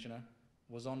Justice Commissioner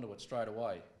was onto it straight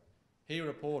away. He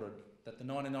reported that the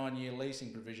 99-year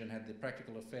leasing provision had the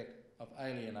practical effect of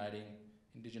alienating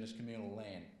Indigenous communal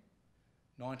land.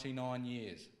 99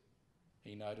 years,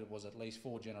 he noted, was at least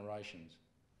 4 generations.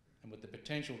 And with the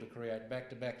potential to create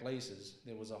back-to-back leases,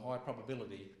 there was a high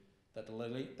probability that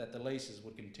the leases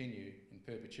would continue in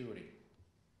perpetuity.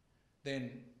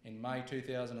 Then, in May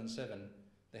 2007,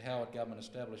 the Howard government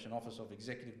established an Office of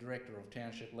Executive Director of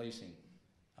Township Leasing,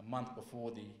 a month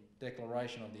before the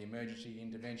declaration of the emergency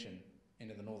intervention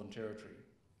into the Northern Territory.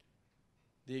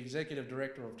 The Executive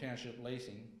Director of Township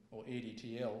Leasing, or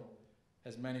EDTL,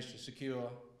 has managed to secure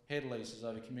head leases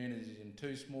over communities in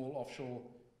 2 small offshore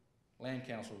land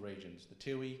council regions, the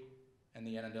Tiwi and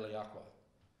the Anandeli-Aqua.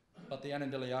 But the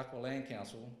Anandeli-Aqua Land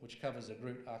Council, which covers the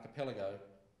Groot Archipelago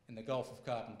in the Gulf of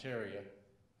Carpentaria,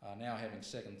 are now having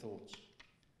second thoughts.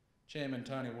 Chairman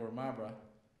Tony Warramabra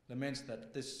laments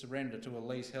that this surrender to a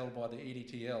lease held by the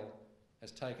EDTL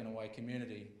has taken away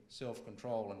community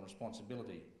self-control and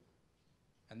responsibility.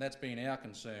 And that's been our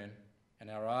concern and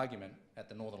our argument at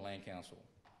the Northern Land Council.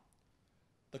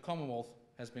 The Commonwealth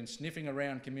has been sniffing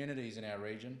around communities in our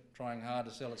region, trying hard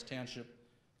to sell its township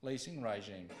leasing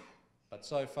regime, but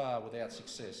so far without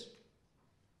success.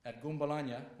 At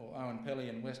Goombalanya, or Owenpelly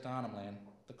in West Arnhem Land,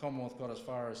 the Commonwealth got as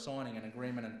far as signing an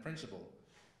agreement in principle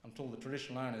until the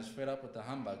traditional owners, fed up with the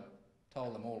humbug,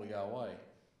 told them all to go away.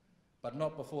 But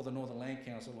not before the Northern Land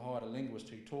Council hired a linguist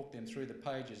who talked them through the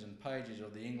pages and pages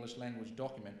of the English language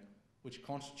document which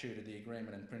constituted the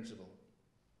agreement in principle.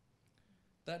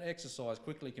 That exercise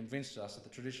quickly convinced us that the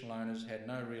traditional owners had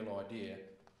no real idea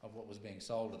of what was being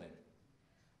sold to them.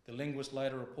 The linguist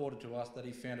later reported to us that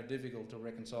he found it difficult to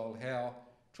reconcile how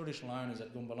traditional owners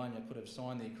at Goombalanya could have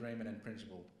signed the agreement in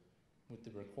principle with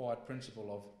the required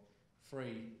principle of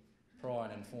free, prior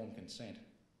and informed consent.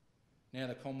 Now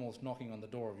the Commonwealth's knocking on the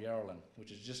door of Yarralin,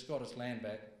 which has just got its land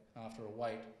back after a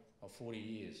wait of 40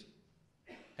 years.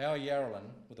 How Yarralin,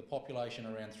 with a population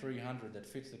around 300 that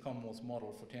fits the Commonwealth's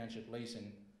model for township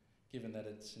leasing, given that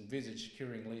it's envisaged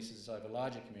securing leases over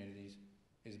larger communities,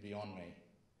 is beyond me.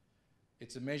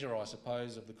 It's a measure, I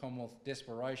suppose, of the Commonwealth's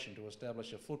desperation to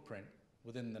establish a footprint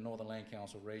within the Northern Land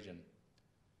Council region.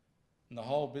 And the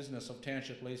whole business of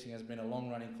township leasing has been a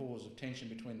long-running cause of tension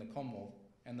between the Commonwealth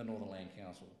and the Northern Land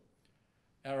Council.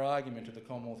 Our argument to the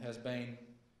Commonwealth has been,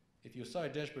 if you're so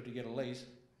desperate to get a lease,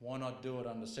 why not do it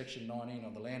under Section 19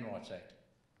 of the Land Rights Act,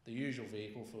 the usual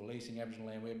vehicle for leasing Aboriginal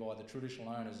land whereby the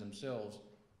traditional owners themselves,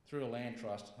 through a land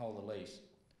trust, hold the lease.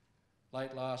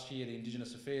 Late last year, the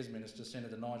Indigenous Affairs Minister,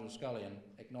 Senator Nigel Scullion,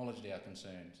 acknowledged our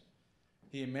concerns.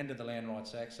 He amended the Land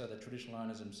Rights Act so that traditional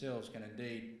owners themselves can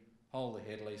indeed hold the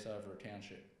head lease over a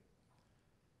township.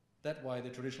 That way, the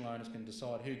traditional owners can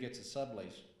decide who gets a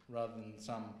sublease rather than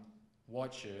some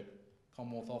white shirt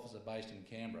Commonwealth officer based in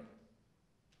Canberra.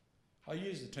 I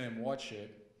use the term white shirt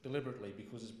deliberately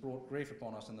because it's brought grief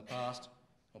upon us in the past,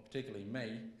 or particularly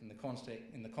me, in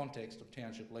the context of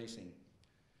township leasing.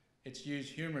 It's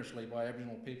used humorously by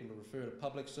Aboriginal people to refer to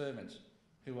public servants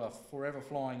who are forever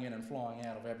flying in and flying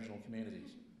out of Aboriginal communities.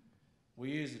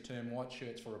 We use the term white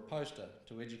shirts for a poster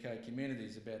to educate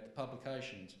communities about the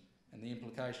publications and the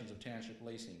implications of township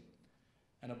leasing,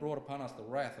 and it brought upon us the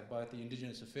wrath of both the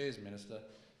Indigenous Affairs Minister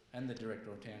and the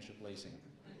Director of Township Leasing.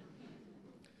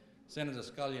 Senator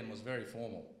Scullion was very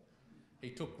formal. He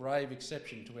took grave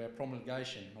exception to our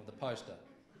promulgation of the poster,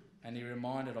 and he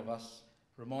reminded us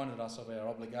of our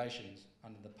obligations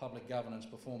under the Public Governance,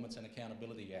 Performance and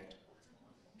Accountability Act.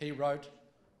 He wrote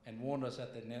and warned us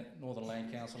at the Northern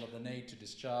Land Council of the need to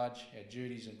discharge our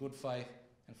duties in good faith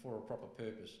and for a proper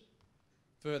purpose.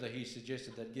 Further, he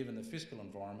suggested that given the fiscal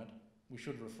environment, we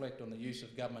should reflect on the use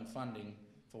of government funding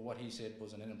for what he said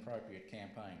was an inappropriate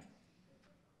campaign.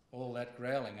 All that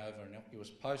growling over an innocuous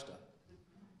poster.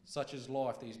 Such is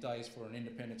life these days for an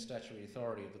independent statutory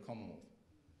authority of the Commonwealth.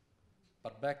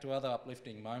 But back to other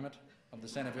uplifting moment of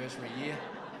this anniversary year,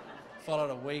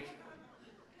 followed a week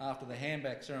after the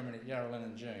handback ceremony at Yarralin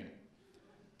in June.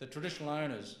 The traditional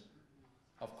owners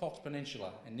of Cox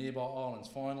Peninsula and nearby islands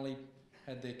finally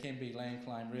had their Kembe land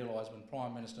claim realised when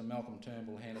Prime Minister Malcolm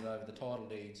Turnbull handed over the title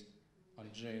deeds on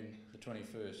June the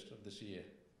 21st of this year.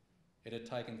 It had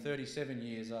taken 37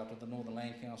 years after the Northern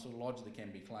Land Council lodged the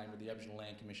Kembe claim with the Aboriginal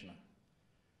Land Commissioner.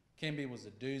 Kembe was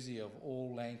the doozy of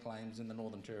all land claims in the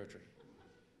Northern Territory.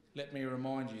 Let me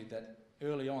remind you that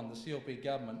early on, the CLP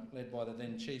government, led by the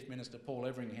then Chief Minister Paul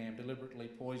Everingham, deliberately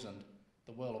poisoned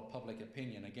the well of public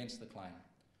opinion against the claim.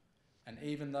 And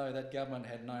even though that government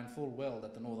had known full well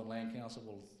that the Northern Land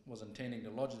Council was intending to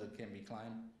lodge the Kembe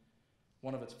claim,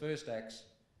 one of its first acts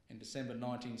in December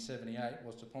 1978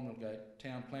 was to promulgate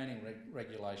town planning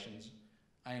regulations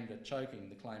aimed at choking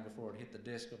the claim before it hit the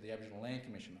desk of the Aboriginal Land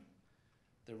Commissioner.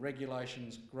 The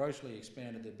regulations grossly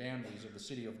expanded the boundaries of the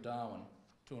city of Darwin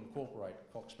to incorporate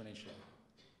Cox Peninsula.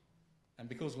 And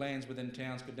because lands within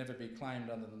towns could never be claimed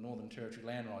under the Northern Territory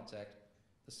Land Rights Act,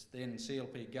 the then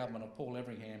CLP government of Paul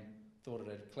Everingham thought it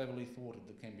had cleverly thwarted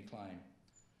the Kembe claim.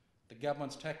 The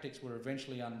government's tactics were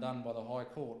eventually undone by the High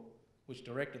Court, which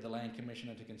directed the Land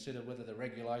Commissioner to consider whether the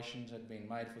regulations had been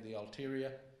made for the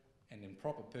ulterior and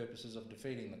improper purposes of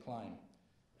defeating the claim,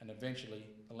 and eventually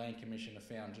the Land Commissioner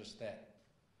found just that.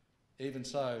 Even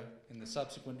so, in the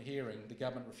subsequent hearing, the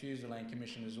government refused the Land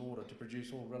Commissioner's order to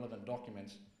produce all relevant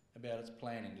documents about its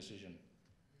planning decision.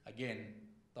 Again,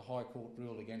 the High Court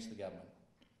ruled against the government.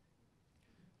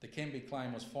 The Kembe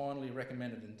claim was finally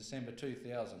recommended in December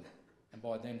 2000, and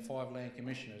by then 5 Land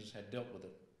Commissioners had dealt with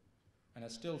it. And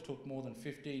it still took more than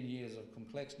 15 years of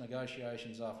complex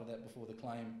negotiations after that before the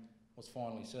claim was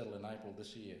finally settled in April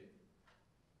this year.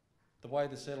 The way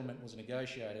the settlement was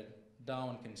negotiated,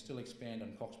 Darwin can still expand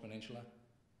on Cox Peninsula,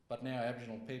 but now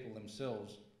Aboriginal people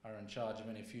themselves are in charge of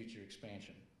any future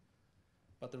expansion.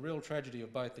 But the real tragedy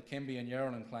of both the Kembe and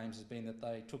Yarralin claims has been that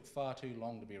they took far too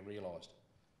long to be realised.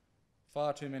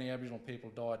 Far too many Aboriginal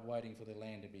people died waiting for their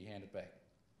land to be handed back.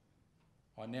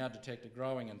 I now detect a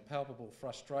growing and palpable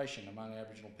frustration among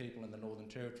Aboriginal people in the Northern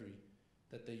Territory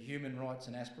that their human rights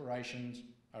and aspirations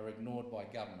are ignored by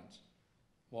governments,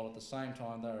 while at the same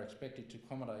time they are expected to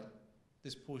accommodate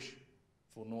this push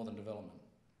for northern development.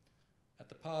 At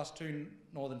the past 2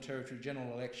 Northern Territory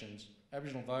general elections,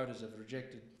 Aboriginal voters have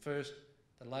rejected first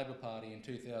the Labor Party in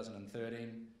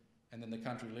 2013 and then the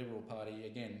Country Liberal Party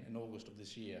again in August of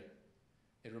this year.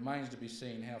 It remains to be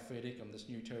seen how fair dinkum this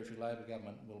new Territory Labor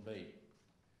government will be.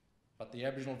 But the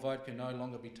Aboriginal vote can no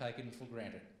longer be taken for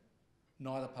granted.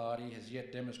 Neither party has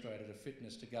yet demonstrated a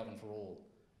fitness to govern for all.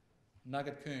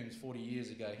 Nugget Coombs 40 years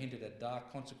ago hinted at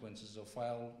dark consequences of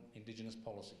failed Indigenous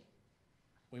policy.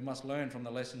 We must learn from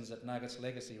the lessons that Nugget's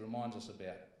legacy reminds us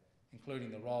about,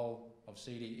 including the role of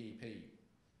CDEP.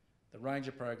 The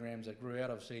ranger programs that grew out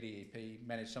of CDEP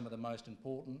manage some of the most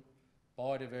important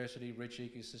biodiversity-rich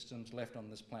ecosystems left on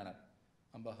this planet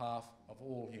on behalf of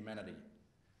all humanity.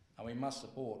 And we must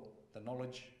support the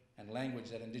knowledge and language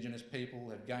that Indigenous people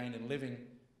have gained in living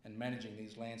and managing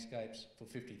these landscapes for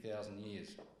 50,000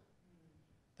 years.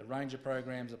 The ranger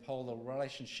programs uphold the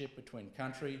relationship between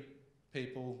country,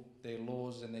 people, their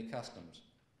laws and their customs,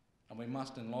 and we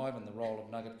must enliven the role of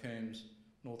Nugget Coombs'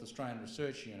 North Australian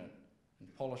Research Unit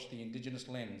and polish the Indigenous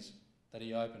lens that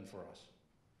he opened for us.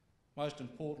 Most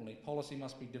importantly, policy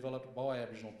must be developed by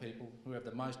Aboriginal people who have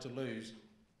the most to lose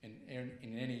in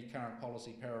any current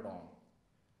policy paradigm.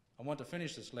 I want to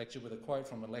finish this lecture with a quote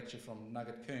from a lecture from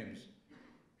Nugget Coombs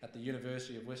at the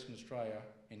University of Western Australia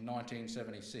in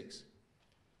 1976.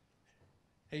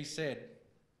 He said,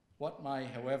 "What may,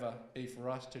 however, be for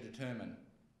us to determine,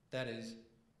 that is,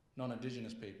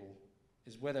 non-Indigenous people,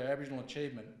 is whether Aboriginal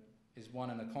achievement is one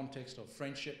in a context of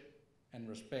friendship and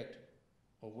respect,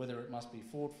 or whether it must be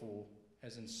fought for,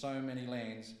 as in so many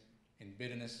lands, in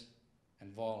bitterness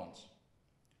and violence."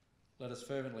 Let us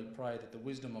fervently pray that the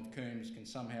wisdom of Coombs can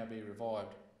somehow be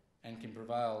revived and can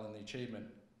prevail in the achievement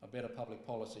of better public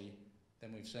policy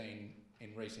than we've seen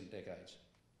in recent decades.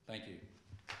 Thank you.